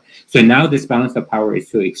power. So now this balance of power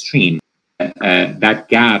is so extreme. That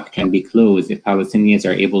gap can be closed if Palestinians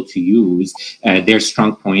are able to use their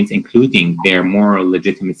strong points, including their moral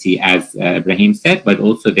legitimacy, as Ibrahim said, but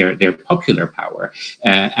also their popular power,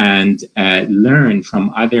 and learn from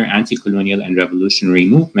other anti-colonial and revolutionary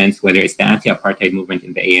movements, whether it's the anti-apartheid movement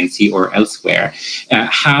in the ANC or elsewhere,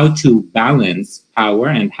 how to balance power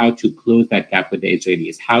and how to close that gap with the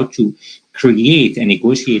Israelis, how to create a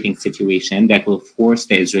negotiating situation that will force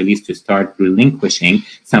the Israelis to start relinquishing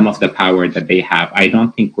some of the power that they have. I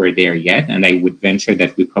don't think we're there yet, and I would venture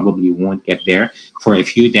that we probably won't get there for a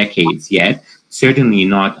few decades yet, certainly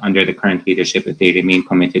not under the current leadership if they remain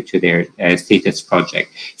committed to their status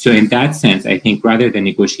project. So in that sense, I think rather than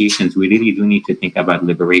negotiations, we really do need to think about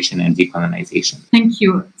liberation and decolonization. Thank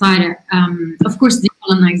you, Tareq. Of course,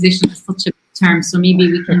 decolonization is such a big term, so maybe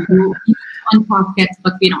we can do unpack it,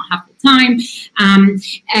 but we don't have the time.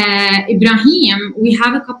 Ibrahim, we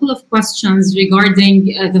have a couple of questions regarding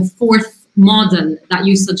the fourth model that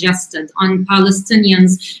you suggested on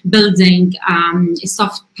Palestinians building a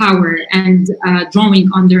soft power and drawing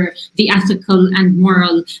under the ethical and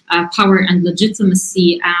moral power and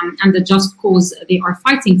legitimacy and the just cause they are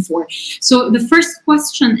fighting for. So the first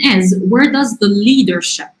question is, where does the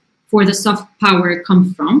leadership for the soft power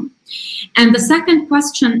come from? And the second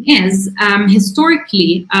question is,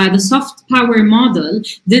 historically, the soft power model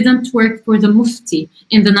didn't work for the Mufti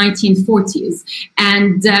in the 1940s.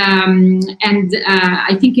 And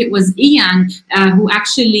I think it was Ian who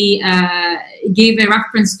actually gave a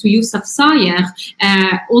reference to Yousef Sayegh,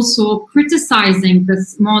 also criticizing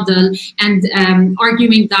this model and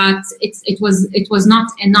arguing that it was not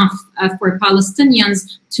enough for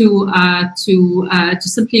Palestinians to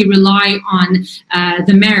simply rely on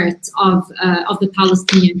the merit of the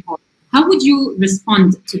Palestinian cause. How would you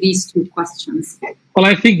respond to these two questions? Well,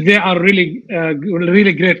 I think they are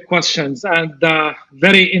really great questions and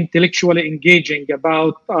very intellectually engaging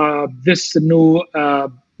about this new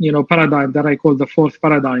paradigm that I call the fourth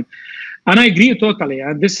paradigm. And I agree totally.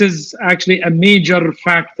 And this is actually a major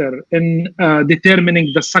factor in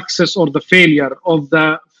determining the success or the failure of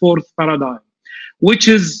the fourth paradigm, which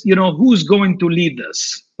is, who's going to lead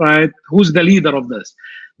this, right? Who's the leader of this?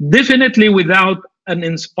 Definitely without an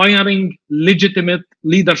inspiring, legitimate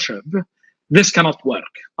leadership, this cannot work.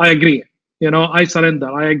 I agree. I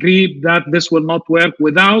surrender. I agree that this will not work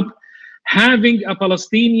without having a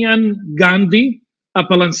Palestinian Gandhi, a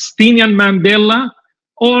Palestinian Mandela,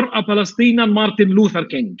 or a Palestinian Martin Luther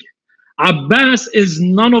King. Abbas is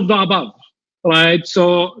none of the above, right?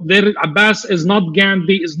 So Abbas is not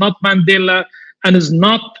Gandhi, is not Mandela, and is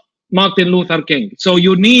not Martin Luther King. So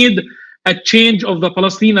you need a change of the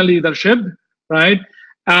Palestinian leadership, right,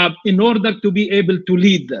 in order to be able to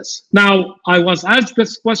lead this. Now, I was asked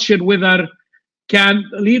this question whether can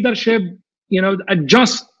leadership,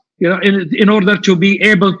 adjust, in order to be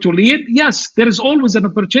able to lead. Yes, there is always an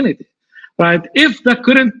opportunity, right? If the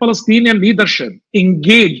current Palestinian leadership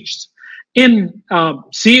engaged in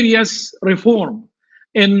serious reform,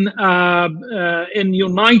 in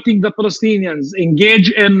uniting the Palestinians,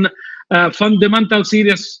 engage in fundamental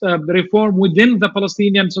serious reform within the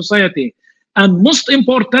Palestinian society, and most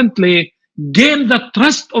importantly, gain the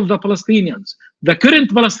trust of the Palestinians. The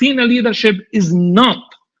current Palestinian leadership is not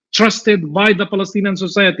trusted by the Palestinian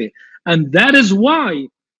society. And that is why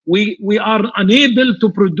we are unable to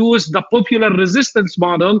produce the popular resistance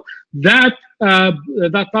model that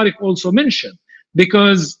that Tareq also mentioned.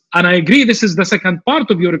 Because, and I agree, this is the second part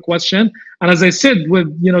of your question. And as I said, with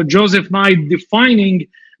Joseph Nye defining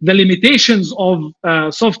the limitations of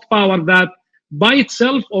soft power, that by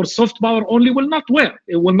itself or soft power only will not work.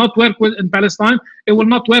 It will not work in Palestine. It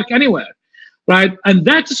will not work anywhere, right? And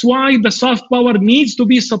that's why the soft power needs to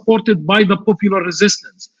be supported by the popular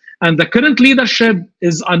resistance. And the current leadership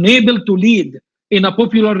is unable to lead in a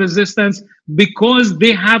popular resistance because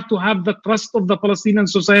they have to have the trust of the Palestinian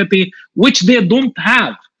society, which they don't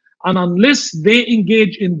have. And unless they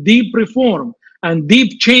engage in deep reform and deep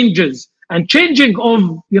changes and changing of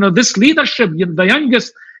this leadership, the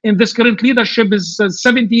youngest in this current leadership is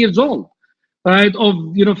 70 years old, right? Of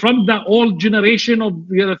from the old generation of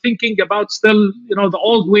thinking about still the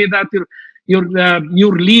old way that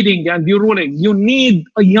you're leading and you're ruling. You need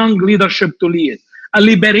a young leadership to lead, a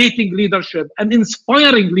liberating leadership, an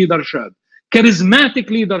inspiring leadership, charismatic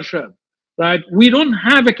leadership, right? We don't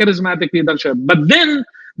have a charismatic leadership. But then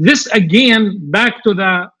this again, back to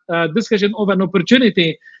the discussion of an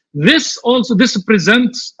opportunity, this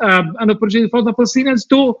presents an opportunity for the Palestinians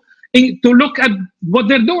to look at what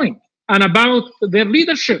they're doing and about their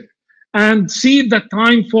leadership and see the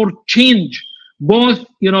time for change, both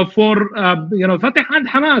for Fatah and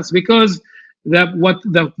Hamas, because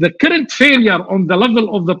the current failure on the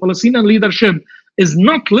level of the Palestinian leadership is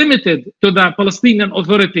not limited to the Palestinian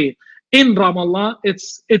Authority in Ramallah.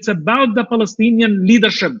 It's about the Palestinian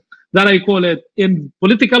leadership, that I call it, in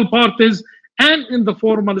political parties and in the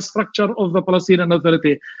formal structure of the Palestinian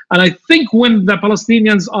Authority. And I think when the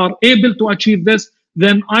Palestinians are able to achieve this,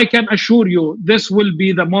 then I can assure you this will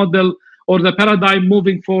be the model or the paradigm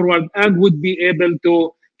moving forward, and would be able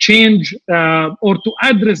to change or to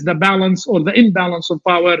address the balance or the imbalance of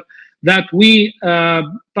power that we,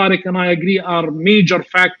 Tareq and I agree, are major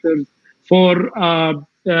factors for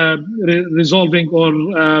resolving or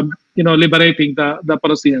liberating the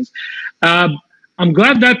Palestinians. I'm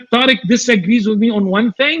glad that Tareq disagrees with me on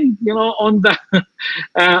one thing, on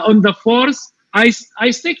the force.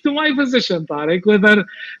 I stick to my position, Tareq. Whether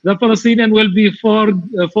the Palestinian will be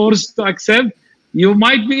forced to accept, you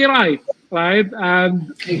might be right?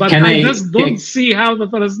 But I just don't see how the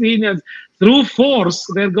Palestinians, through force,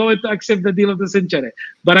 they're going to accept the deal of the century.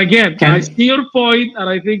 But again, I see your point, and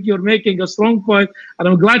I think you're making a strong point, and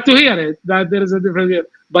I'm glad to hear it, that there is a different view.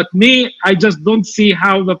 But me, I just don't see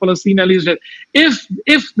how the Palestinian leadership,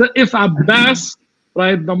 if Abbas,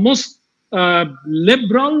 right, the most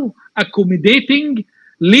liberal, accommodating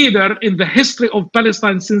leader in the history of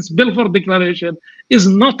Palestine since Balfour Declaration, is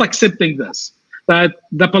not accepting this, that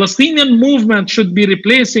the Palestinian movement should be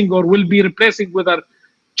replacing or will be replacing whether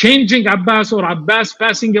changing Abbas or Abbas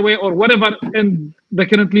passing away or whatever in the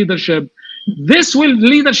current leadership,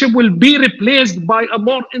 leadership will be replaced by a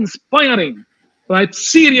more inspiring, right,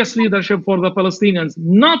 serious leadership for the Palestinians,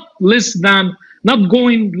 not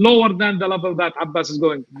going lower than the level that Abbas is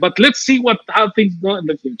going. But let's see how things go in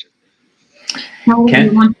the future. You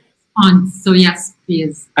want to respond? So yes,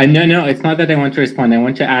 please. No, it's not that I want to respond. I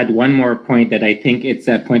want to add one more point that I think it's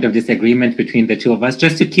a point of disagreement between the two of us,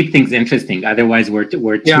 just to keep things interesting. Otherwise, we're too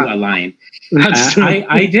aligned. That's true.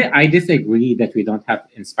 I disagree that we don't have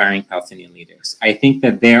inspiring Palestinian leaders. I think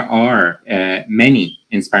that there are many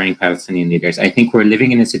inspiring Palestinian leaders. I think we're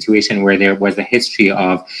living in a situation where there was a history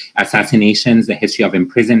of assassinations, a history of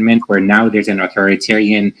imprisonment, where now there's an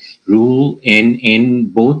authoritarian rule in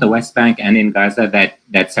both the West Bank and in Gaza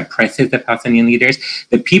that suppresses the Palestinian leaders.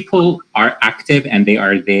 The people are active and they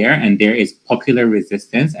are there, and there is popular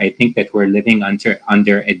resistance. I think that we're living under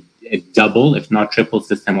a double, if not triple,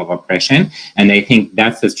 system of oppression. And I think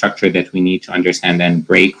that's the structure that we need to understand and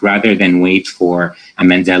break, rather than wait for a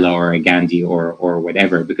Mandela or a Gandhi or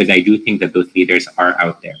whatever, because I do think that those leaders are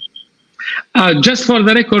out there. Just for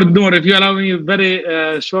the record, Nur, if you allow me a very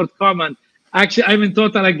short comment, actually, I'm in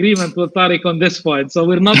total agreement with Tareq on this point, so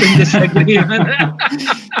we're not in disagreement.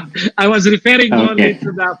 I was referring only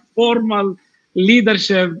to the formal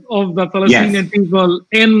leadership of the Palestinian people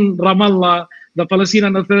in Ramallah, the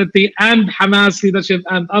Palestinian Authority, and Hamas leadership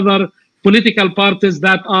and other political parties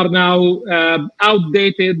that are now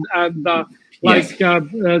outdated and that's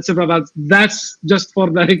just for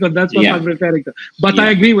the record. That's what I'm referring to. But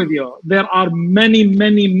I agree with you. There are many,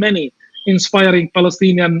 many, many inspiring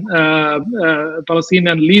Palestinian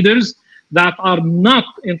leaders that are not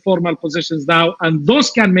in formal positions now, and those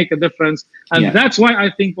can make a difference. And that's why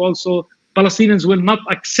I think also Palestinians will not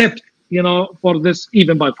accept, for this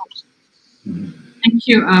even by force. Thank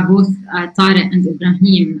you both, Tareq and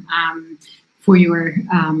Ibrahim, for your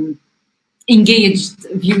engaged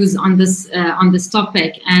views on this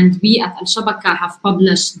topic, and we at Al-Shabaka have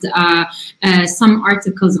published some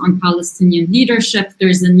articles on Palestinian leadership.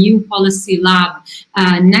 There's a new policy lab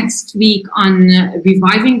next week on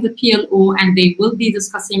reviving the PLO, and they will be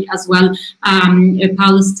discussing as well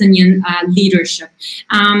Palestinian leadership.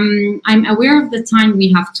 I'm aware of the time.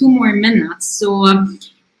 We have 2 more minutes, so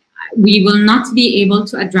we will not be able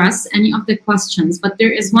to address any of the questions, but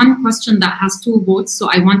there is one question that has 2 votes, so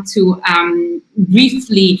I want to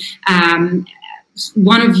briefly,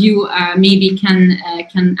 one of you maybe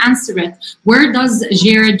can answer it. Where does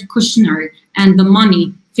Jared Kushner and the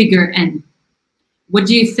money figure in? What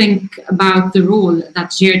do you think about the role that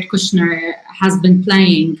Jared Kushner has been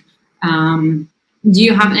playing? Do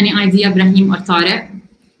you have any idea, Ibrahim or Tareq?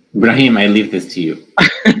 Ibrahim, I leave this to you.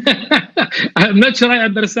 I'm not sure I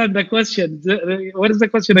understand the question. What is the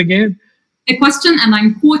question again? The question, and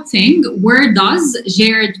I'm quoting, where does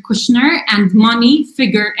Jared Kushner and money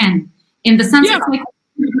figure in? In the sense of like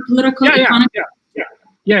political economy?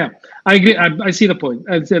 Yeah, I agree. I see the point.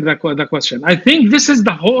 I see the question. I think this is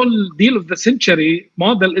the whole deal of the century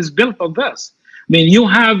model is built on this. I mean, you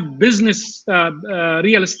have business,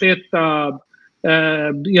 real estate,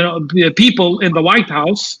 people in the White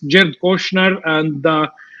House, Jared Kushner and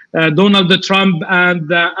Donald Trump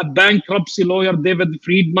and a bankruptcy lawyer, David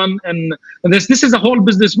Friedman, and this is a whole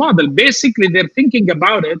business model. Basically, they're thinking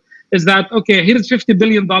about it is that, okay, here's $50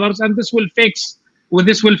 billion, and this will fix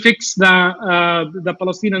the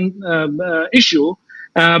Palestinian issue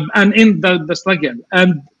and end the struggle.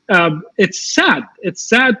 And it's sad. It's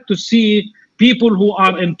sad to see people who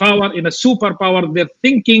are in power, in a superpower, they're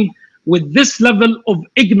thinking with this level of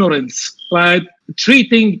ignorance, right?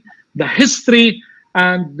 Treating the history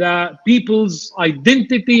and people's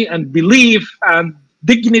identity and belief and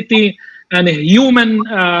dignity and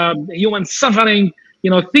human suffering,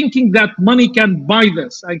 thinking that money can buy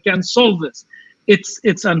this and can solve this.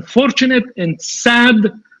 It's unfortunate and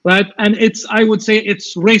sad, right? And I would say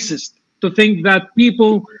it's racist to think that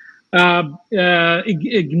people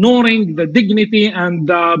ignoring the dignity and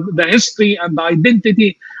the history and the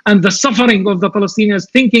identity and the suffering of the Palestinians,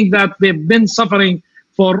 thinking that they've been suffering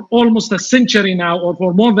for almost a century now, or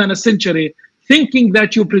for more than a century, thinking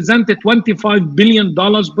that you presented $25 billion,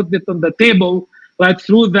 put it on the table, right,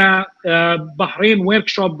 through the Bahrain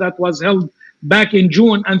workshop that was held back in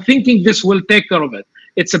June, and thinking this will take care of it.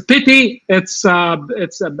 It's a pity. It's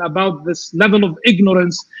about this level of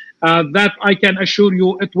ignorance that I can assure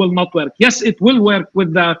you it will not work. Yes, it will work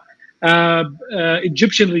with the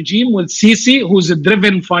Egyptian regime, with Sisi, who's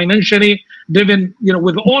driven financially, driven,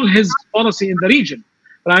 with all his policy in the region,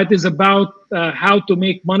 right, is about how to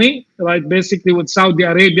make money, right, basically with Saudi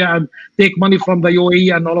Arabia and take money from the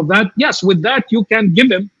UAE and all of that. Yes, with that, you can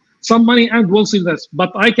give him some money and we'll see this.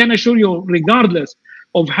 But I can assure you, regardless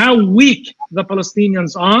of how weak the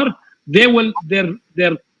Palestinians are, their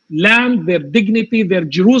land, their dignity, their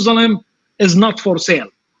Jerusalem is not for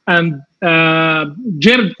sale. And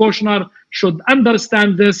Jared Kushner should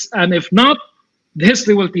understand this, and if not, the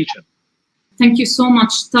history will teach him. Thank you so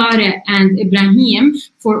much, Tareq and Ibrahim,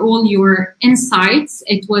 for all your insights.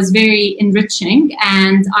 It was very enriching,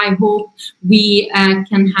 and I hope we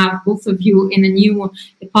can have both of you in a new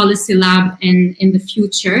policy lab in the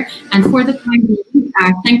future. And for the time being,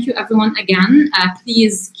 thank you everyone again.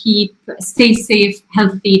 Please stay safe,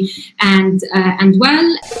 healthy, and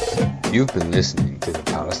well. You've been listening to the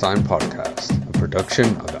Palestine Podcast, a production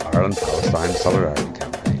of the Ireland-Palestine Solidarity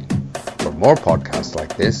Campaign. For more podcasts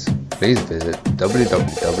like this, please visit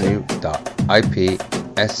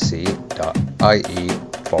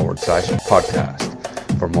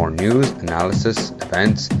www.ipsc.ie/podcast. For more news, analysis,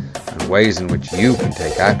 events, and ways in which you can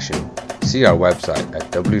take action, see our website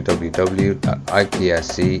at www.ipsc.ie.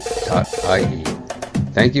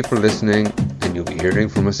 Thank you for listening, and you'll be hearing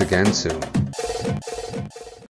from us again soon.